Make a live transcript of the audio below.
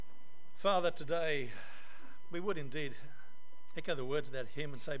Father, today we would indeed echo the words of that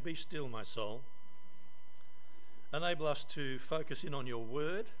hymn and say, "Be still, my soul." Enable us to focus in on your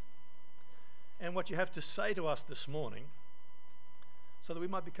word and what you have to say to us this morning so that we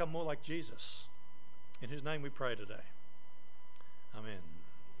might become more like Jesus, in whose name we pray today. Amen.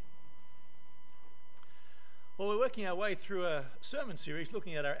 Well, we're working our way through a sermon series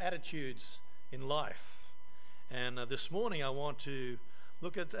looking at our attitudes in life. And this morning I want to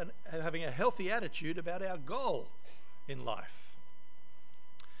look at having a healthy attitude about our goal in life.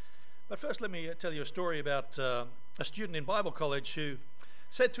 But first, let me tell you a story about a student in Bible college who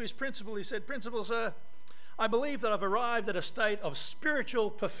said to his principal, he said, "Principal, sir, I believe that I've arrived at a state of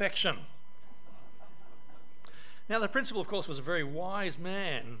spiritual perfection." Now, the principal, of course, was a very wise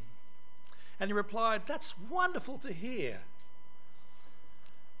man, and he replied, "That's wonderful to hear,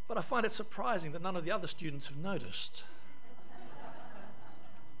 but I find it surprising that none of the other students have noticed."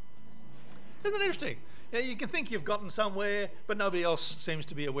 Isn't it interesting? You can think you've gotten somewhere, but nobody else seems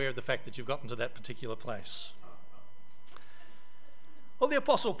to be aware of the fact that you've gotten to that particular place. Well, the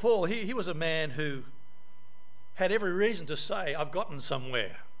Apostle Paul, he was a man who had every reason to say, "I've gotten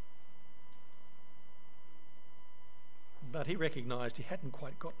somewhere." But he recognised he hadn't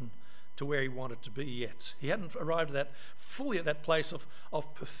quite gotten to where he wanted to be yet. He hadn't arrived at fully at that place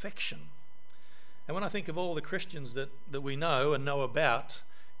of perfection. And when I think of all the Christians that we know and know about,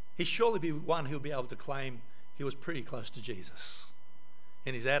 he'd surely be one who'll be able to claim he was pretty close to Jesus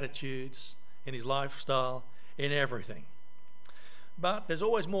in his attitudes, in his lifestyle, in everything. But there's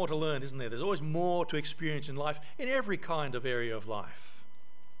always more to learn, isn't there? There's always more to experience in life, in every kind of area of life.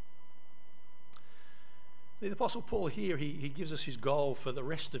 The Apostle Paul here, he gives us his goal for the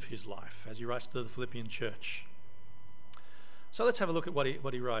rest of his life as he writes to the Philippian church. So let's have a look at what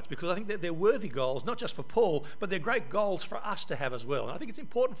he writes, because I think that they're worthy goals, not just for Paul, but they're great goals for us to have as well. And I think it's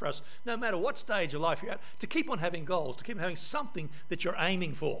important for us, no matter what stage of life you're at, to keep on having goals, to keep on having something that you're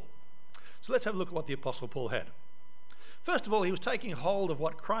aiming for. So let's have a look at what the Apostle Paul had. First of all, he was taking hold of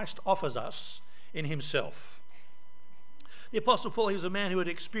what Christ offers us in himself. The Apostle Paul, he was a man who had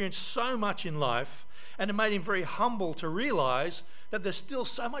experienced so much in life, and it made him very humble to realise that there's still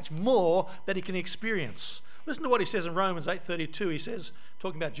so much more that he can experience. Listen to what he says in Romans 8:32. He says,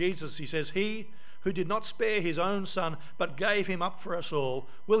 talking about Jesus, he says, "He who did not spare his own son, but gave him up for us all,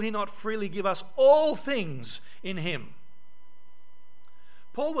 will he not freely give us all things in him?"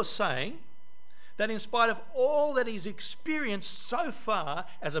 Paul was saying that in spite of all that he's experienced so far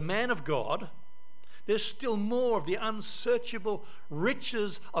as a man of God, there's still more of the unsearchable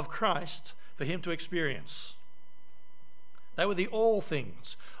riches of Christ for him to experience. They were the all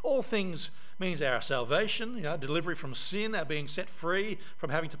things. All things means our salvation, delivery from sin, our being set free from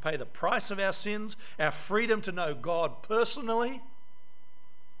having to pay the price of our sins, our freedom to know God personally,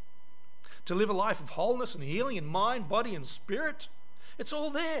 to live a life of wholeness and healing in mind, body and spirit. It's all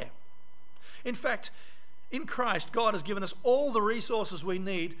there. In fact, in Christ, God has given us all the resources we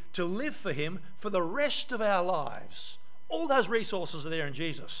need to live for him for the rest of our lives. All those resources are there in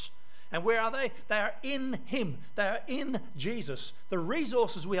Jesus. And where are they? They are in him. They are in Jesus. The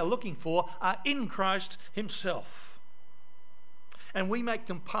resources we are looking for are in Christ himself. And we make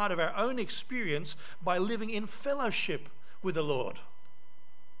them part of our own experience by living in fellowship with the Lord.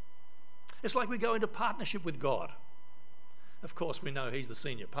 It's like we go into partnership with God. Of course, we know he's the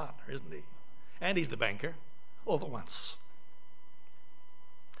senior partner, isn't he? And he's the banker, all at once.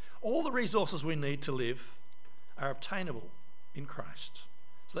 All the resources we need to live are obtainable in Christ.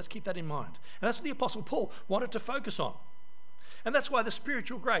 So let's keep that in mind. And that's what the Apostle Paul wanted to focus on. And that's why the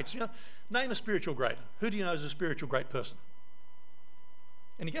spiritual greats, name a spiritual great. Who do you know is a spiritual great person?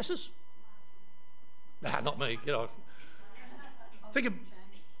 Any guesses? Not me. Think of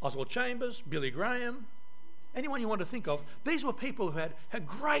Oswald Chambers, Billy Graham, anyone you want to think of. These were people who had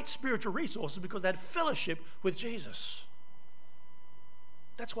great spiritual resources because they had fellowship with Jesus.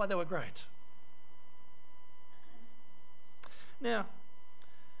 That's why they were great. Now,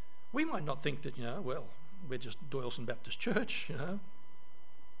 we might not think that, we're just Doyalson Baptist Church,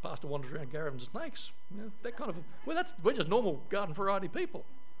 pastor wanders around Garravin Snakes, that kind of, we're just normal garden variety people.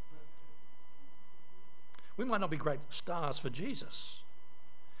 We might not be great stars for Jesus.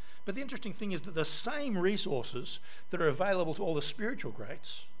 But the interesting thing is that the same resources that are available to all the spiritual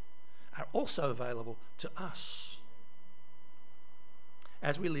greats are also available to us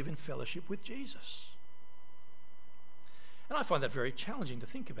as we live in fellowship with Jesus. And I find that very challenging to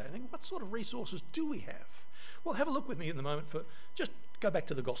think about. I think, what sort of resources do we have? Well, have a look with me at the moment just go back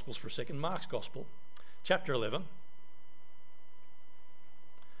to the Gospels for a second. Mark's Gospel, chapter 11.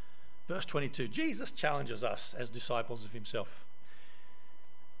 Verse 22, Jesus challenges us as disciples of himself.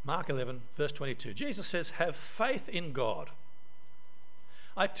 Mark 11, verse 22. Jesus says, have faith in God.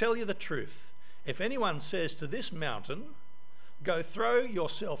 I tell you the truth. If anyone says to this mountain, go throw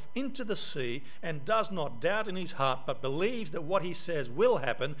yourself into the sea, and does not doubt in his heart, but believes that what he says will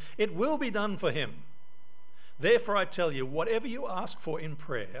happen, it will be done for him. Therefore I tell you, whatever you ask for in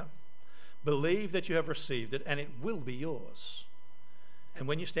prayer, believe that you have received it, and it will be yours. And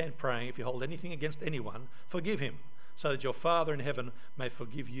when you stand praying, if you hold anything against anyone, forgive him, so that your Father in heaven may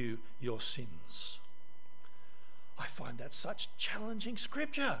forgive you your sins. I find that such challenging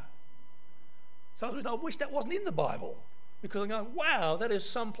scripture. Sometimes I wish that wasn't in the Bible, because I'm going, wow, that is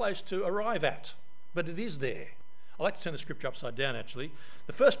some place to arrive at. But it is there. I like to turn the scripture upside down, actually.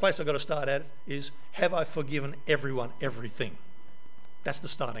 The first place I've got to start at is, have I forgiven everyone everything? That's the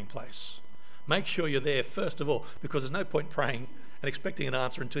starting place. Make sure you're there first of all, because there's no point praying and expecting an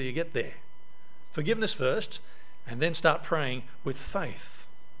answer until you get there. Forgiveness first, and then start praying with faith.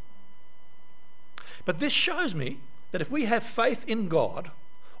 But this shows me that if we have faith in God,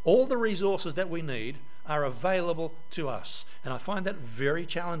 all the resources that we need are available to us. And I find that very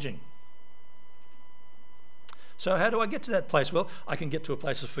challenging. So how do I get to that place? Well, I can get to a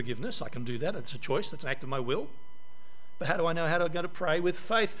place of forgiveness. I can do that. It's a choice. That's an act of my will. But how do I know how to go to pray with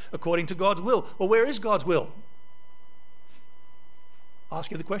faith according to God's will? Well, where is God's will? I'll ask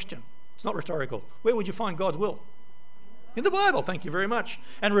you the question. It's not rhetorical. Where would you find God's will? In the Bible, thank you very much.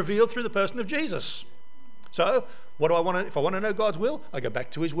 And revealed through the person of Jesus. So, what do I want to, if I want to know God's will, I go back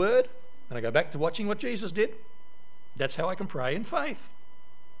to his word, and I go back to watching what Jesus did. That's how I can pray in faith.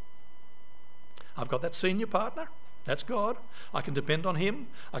 I've got that senior partner. That's God. I can depend on him.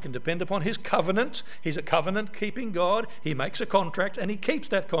 I can depend upon his covenant. He's a covenant-keeping God. He makes a contract, and he keeps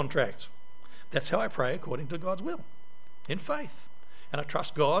that contract. That's how I pray according to God's will, in faith. And I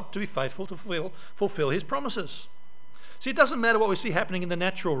trust God to be faithful to fulfill his promises. See, it doesn't matter what we see happening in the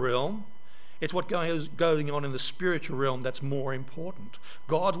natural realm. It's what going on in the spiritual realm that's more important.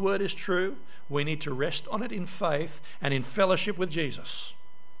 God's word is true. We need to rest on it in faith and in fellowship with Jesus.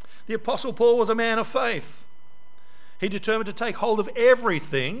 The Apostle Paul was a man of faith. He determined to take hold of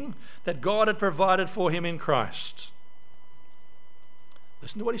everything that God had provided for him in Christ.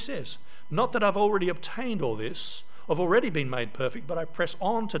 Listen to what he says. Not that I've already obtained all this, I've already been made perfect, but I press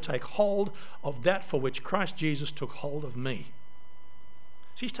on to take hold of that for which Christ Jesus took hold of me.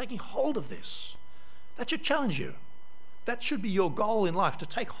 So he's taking hold of this. That should challenge you. That should be your goal in life, to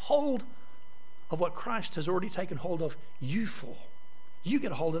take hold of what Christ has already taken hold of you for. You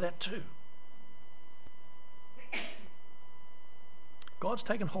get a hold of that too. God's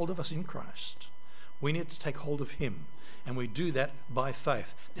taken hold of us in Christ. We need to take hold of him, and we do that by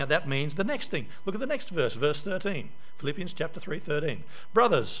faith. Now that means the next thing. Look at the next verse, verse 13. Philippians chapter 3:13.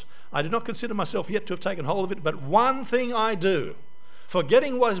 Brothers, I do not consider myself yet to have taken hold of it, but one thing I do,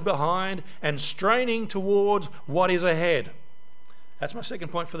 forgetting what is behind and straining towards what is ahead. That's my second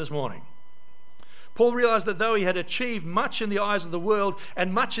point for this morning. Paul realized that though he had achieved much in the eyes of the world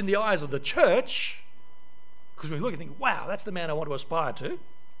and much in the eyes of the church, because we look and think, wow, that's the man I want to aspire to.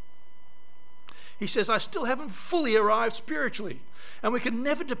 He says, I still haven't fully arrived spiritually. And we can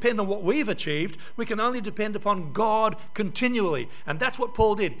never depend on what we've achieved. We can only depend upon God continually. And that's what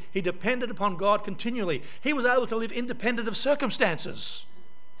Paul did. He depended upon God continually. He was able to live independent of circumstances.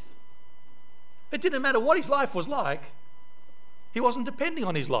 It didn't matter what his life was like. He wasn't depending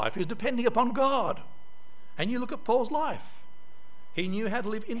on his life. He was depending upon God. And you look at Paul's life. He knew how to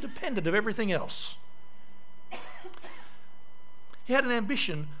live independent of everything else. He had an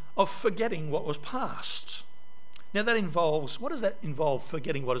ambition of forgetting what was past. Now that involves, what does that involve,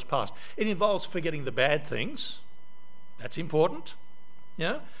 forgetting what is past? It involves forgetting the bad things. That's important.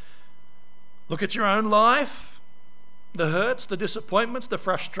 Yeah. Look at your own life, the hurts, the disappointments, the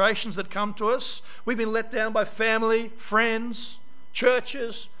frustrations that come to us. We've been let down by family, friends,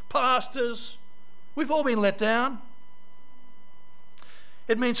 churches, pastors. We've all been let down.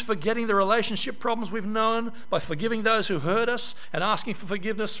 It means forgetting the relationship problems we've known by forgiving those who hurt us and asking for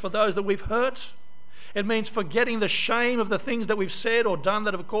forgiveness for those that we've hurt. It means forgetting the shame of the things that we've said or done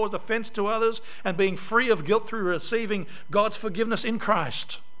that have caused offense to others and being free of guilt through receiving God's forgiveness in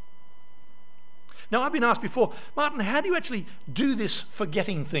Christ. Now, I've been asked before, Martin, how do you actually do this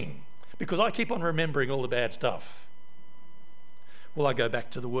forgetting thing? Because I keep on remembering all the bad stuff. Well, I go back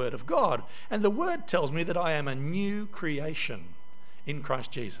to the Word of God, and the Word tells me that I am a new creation in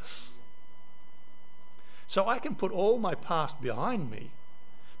Christ Jesus. So I can put all my past behind me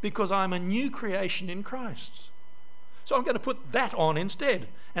because I'm a new creation in Christ. So I'm going to put that on instead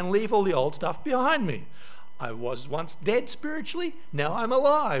and leave all the old stuff behind me. I was once dead spiritually, now I'm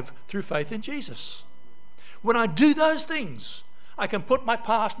alive through faith in Jesus. When I do those things, I can put my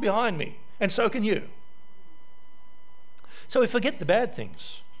past behind me, and so can you. So we forget the bad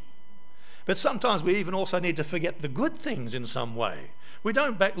things. But sometimes we even also need to forget the good things in some way. We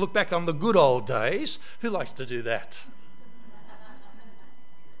don't look back on the good old days. Who likes to do that?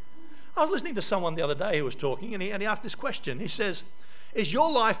 I was listening to someone the other day who was talking, and he asked this question. He says, is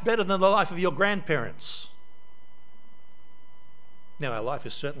your life better than the life of your grandparents? Now, our life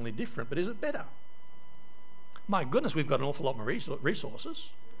is certainly different, but is it better? My goodness, we've got an awful lot more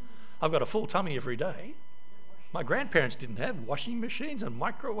resources. I've got a full tummy every day. My grandparents didn't have washing machines and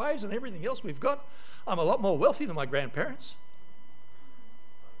microwaves and everything else we've got. I'm a lot more wealthy than my grandparents.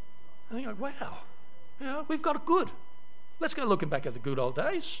 And you go, wow, we've got it good. Let's go looking back at the good old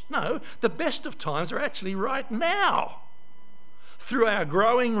days. No, the best of times are actually right now. Through our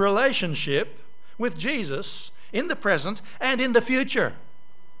growing relationship with Jesus in the present and in the future.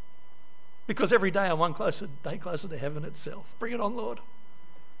 Because every day I'm one day closer to heaven itself. Bring it on, Lord.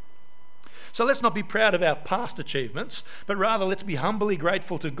 So let's not be proud of our past achievements, but rather let's be humbly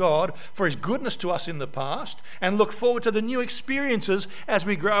grateful to God for his goodness to us in the past and look forward to the new experiences as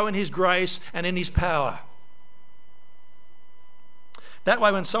we grow in his grace and in his power. That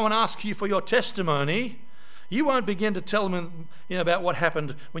way, when someone asks you for your testimony, you won't begin to tell them about what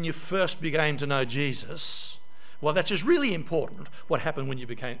happened when you first began to know Jesus. Well, that's just really important, what happened when you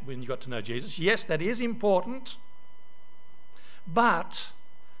got to know Jesus. Yes, that is important, but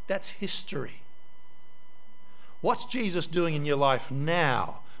that's history. What's Jesus doing in your life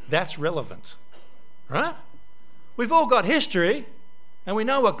now? That's relevant, right? We've all got history, and we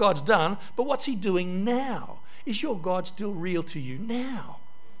know what God's done, but what's he doing now? Is your God still real to you now?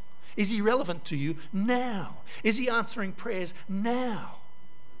 Is he relevant to you now? Is he answering prayers now?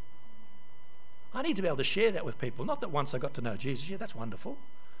 I need to be able to share that with people. Not that once I got to know Jesus, yeah, that's wonderful.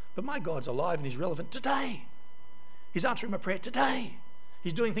 But my God's alive and he's relevant today. He's answering my prayer today.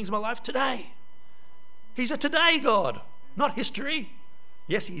 He's doing things in my life today. He's a today God, not history.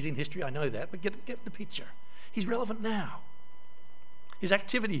 Yes, he's in history, I know that, but get the picture. He's relevant now. His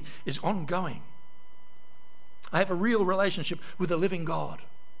activity is ongoing. I have a real relationship with a living God.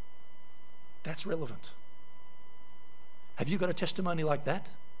 That's relevant. Have you got a testimony like that,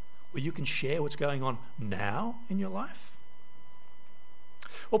 where you can share what's going on now in your life?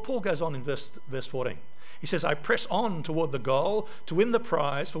 Well, Paul goes on in verse 14. He says, I press on toward the goal to win the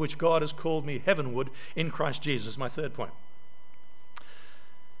prize for which God has called me heavenward in Christ Jesus. My third point.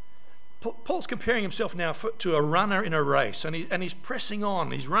 Paul's comparing himself now to a runner in a race, and he's pressing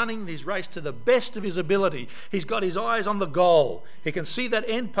on. He's running his race to the best of his ability. He's got his eyes on the goal. He can see that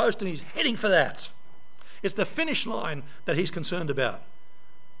end post and he's heading for that. It's the finish line that he's concerned about,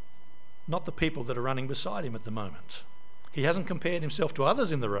 not the people that are running beside him at the moment. He hasn't compared himself to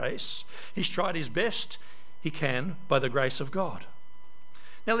others in the race. He's tried his best he can by the grace of God.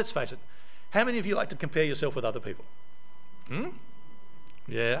 Now let's face it, how many of you like to compare yourself with other people?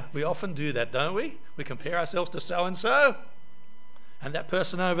 Yeah, we often do that, don't we? We compare ourselves to so-and-so and that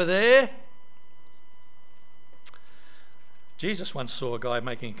person over there. Jesus once saw a guy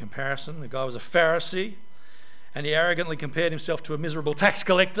making a comparison. The guy was a Pharisee and he arrogantly compared himself to a miserable tax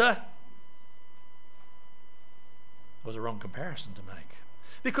collector. It was a wrong comparison to make.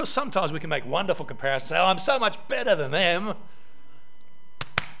 Because sometimes we can make wonderful comparisons, say, oh, I'm so much better than them.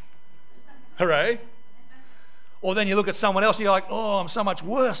 Hooray. Or then you look at someone else and you're like, oh, I'm so much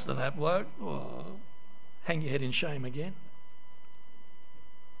worse than that bloke. Oh, hang your head in shame again.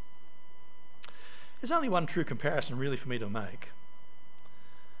 There's only one true comparison really for me to make.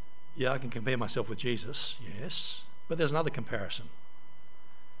 Yeah, I can compare myself with Jesus, yes, but there's another comparison.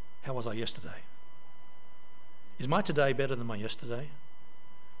 How was I yesterday? Is my today better than my yesterday?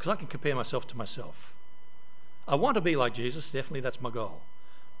 Because I can compare myself to myself. I want to be like Jesus, definitely that's my goal.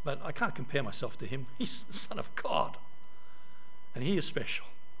 But I can't compare myself to him. He's the Son of God. And he is special.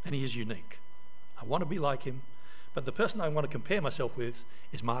 And he is unique. I want to be like him. But the person I want to compare myself with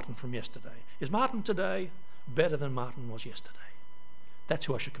is Martin from yesterday. Is Martin today better than Martin was yesterday? That's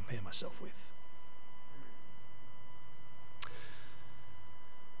who I should compare myself with.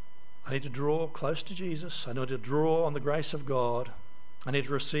 I need to draw close to Jesus. I need to draw on the grace of God. I need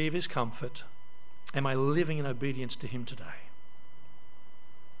to receive his comfort. Am I living in obedience to him today?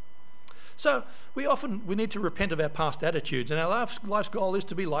 So we need to repent of our past attitudes, and our life's goal is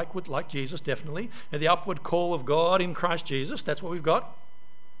to be like Jesus, definitely, and the upward call of God in Christ Jesus. That's what we've got.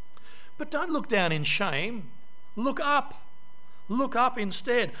 But don't look down in shame. Look up. Look up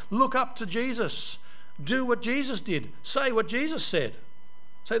instead. Look up to Jesus. Do what Jesus did. Say what Jesus said.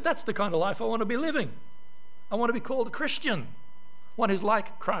 So that's the kind of life I want to be living. I want to be called a Christian, one who's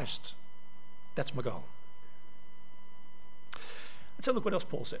like Christ. That's my goal. Let's have a look what else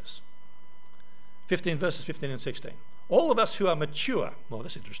Paul says. 15 verses 15 and 16. All of us who are mature, well,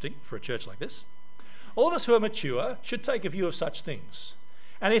 that's interesting for a church like this. All of us who are mature should take a view of such things.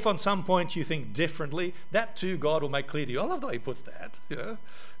 And if on some point you think differently, that too God will make clear to you. I love the way he puts that.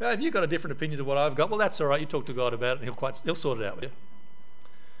 Now, if you've got a different opinion to what I've got, well, that's all right. You talk to God about it and he'll sort it out with you.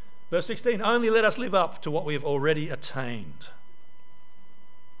 Verse 16, only let us live up to what we have already attained.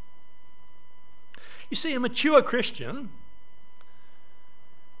 You see, a mature Christian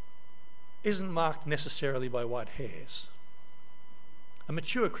isn't marked necessarily by white hairs. A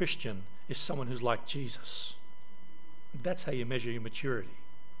mature Christian is someone who's like Jesus. That's how you measure your maturity.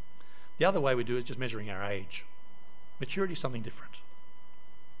 The other way we do it is just measuring our age. Maturity is something different.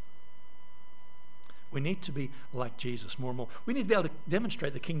 We need to be like Jesus more and more. We need to be able to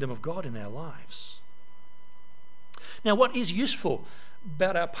demonstrate the kingdom of God in our lives. Now, what is useful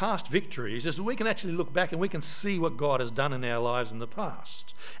about our past victories is that we can actually look back and we can see what God has done in our lives in the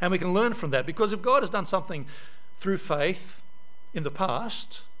past. And we can learn from that, because if God has done something through faith in the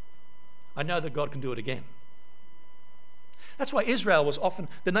past, I know that God can do it again. That's why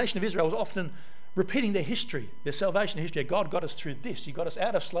the nation of Israel was often repeating their history, their salvation history. God got us through this. He got us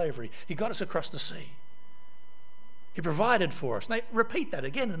out of slavery. He got us across the sea. He provided for us. And they repeat that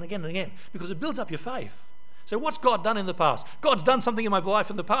again and again and again because it builds up your faith. So what's God done in the past? God's done something in my life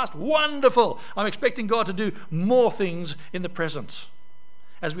in the past. Wonderful. I'm expecting God to do more things in the present.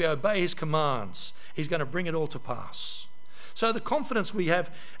 As we obey his commands, he's going to bring it all to pass. So the confidence we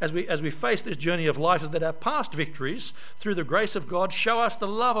have as we face this journey of life is that our past victories, through the grace of God, show us the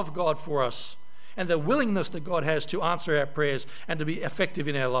love of God for us and the willingness that God has to answer our prayers and to be effective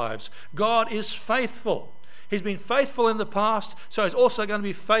in our lives. God is faithful. He's been faithful in the past, so he's also going to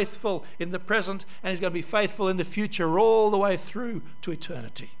be faithful in the present, and he's going to be faithful in the future all the way through to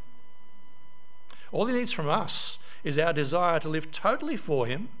eternity. All he needs from us is our desire to live totally for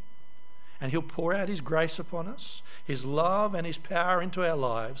him, and he'll pour out his grace upon us, his love and his power into our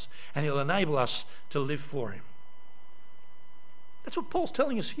lives, and he'll enable us to live for him. That's what Paul's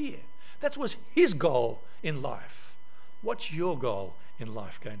telling us here. That was his goal in life. What's your goal in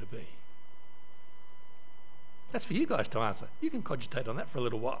life going to be? That's for you guys to answer. You can cogitate on that for a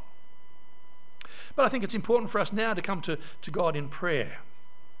little while. But I think it's important for us now to come to God in prayer.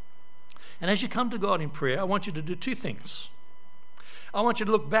 And as you come to God in prayer, I want you to do two things. I want you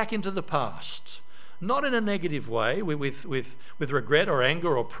to look back into the past, not in a negative way, with regret or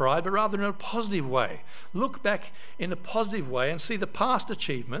anger or pride, but rather in a positive way. Look back in a positive way and see the past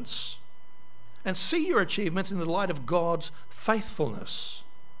achievements, and see your achievements in the light of God's faithfulness.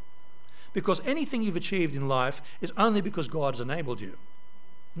 Because anything you've achieved in life is only because God's enabled you.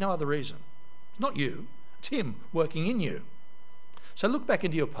 No other reason. It's not you, it's him working in you. So look back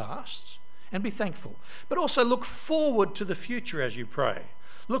into your past and be thankful. But also look forward to the future as you pray.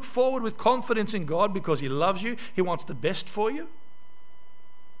 Look forward with confidence in God because he loves you. He wants the best for you.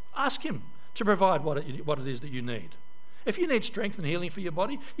 Ask him to provide what it is that you need. If you need strength and healing for your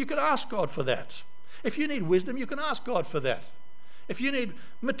body, you can ask God for that. If you need wisdom, you can ask God for that. If you need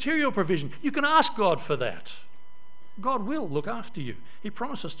material provision, you can ask God for that. God will look after you. He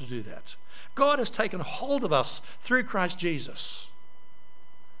promises to do that. God has taken hold of us through Christ Jesus.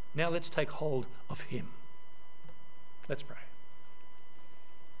 Now let's take hold of him. Let's pray.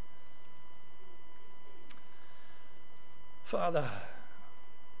 Father,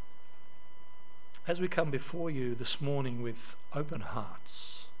 as we come before you this morning with open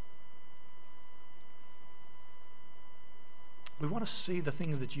hearts, we want to see the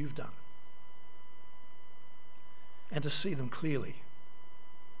things that you've done and to see them clearly.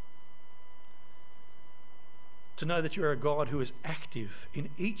 To know that you're a God who is active in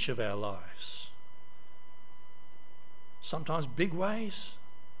each of our lives. Sometimes big ways,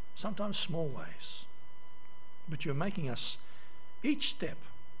 sometimes small ways. But you're making us each step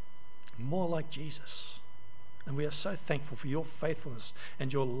more like Jesus. And we are so thankful for your faithfulness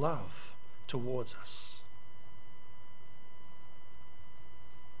and your love towards us.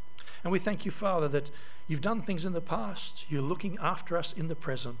 And we thank you, Father, that you've done things in the past, you're looking after us in the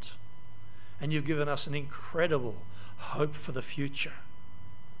present, and you've given us an incredible hope for the future.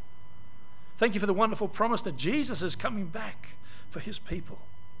 Thank you for the wonderful promise that Jesus is coming back for his people.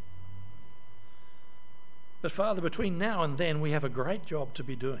 But Father, between now and then, we have a great job to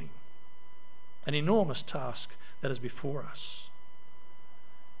be doing, an enormous task that is before us,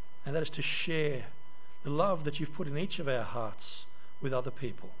 and that is to share the love that you've put in each of our hearts with other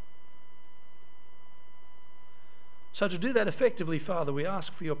people. So to do that effectively, Father, we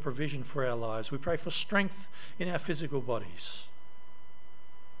ask for your provision for our lives. We pray for strength in our physical bodies.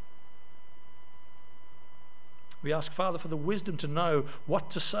 We ask, Father, for the wisdom to know what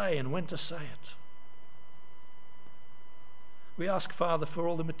to say and when to say it. We ask, Father, for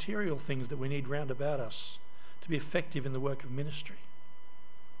all the material things that we need round about us to be effective in the work of ministry.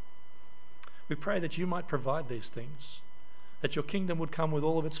 We pray that you might provide these things, that your kingdom would come with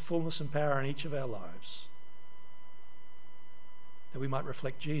all of its fullness and power in each of our lives, that we might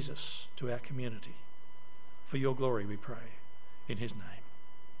reflect Jesus to our community. For your glory, we pray, in his name.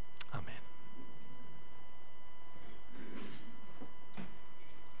 Amen.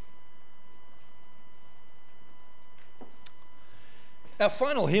 Our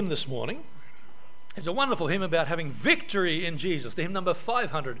final hymn this morning is a wonderful hymn about having victory in Jesus. The hymn number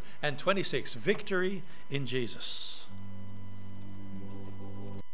 526, Victory in Jesus.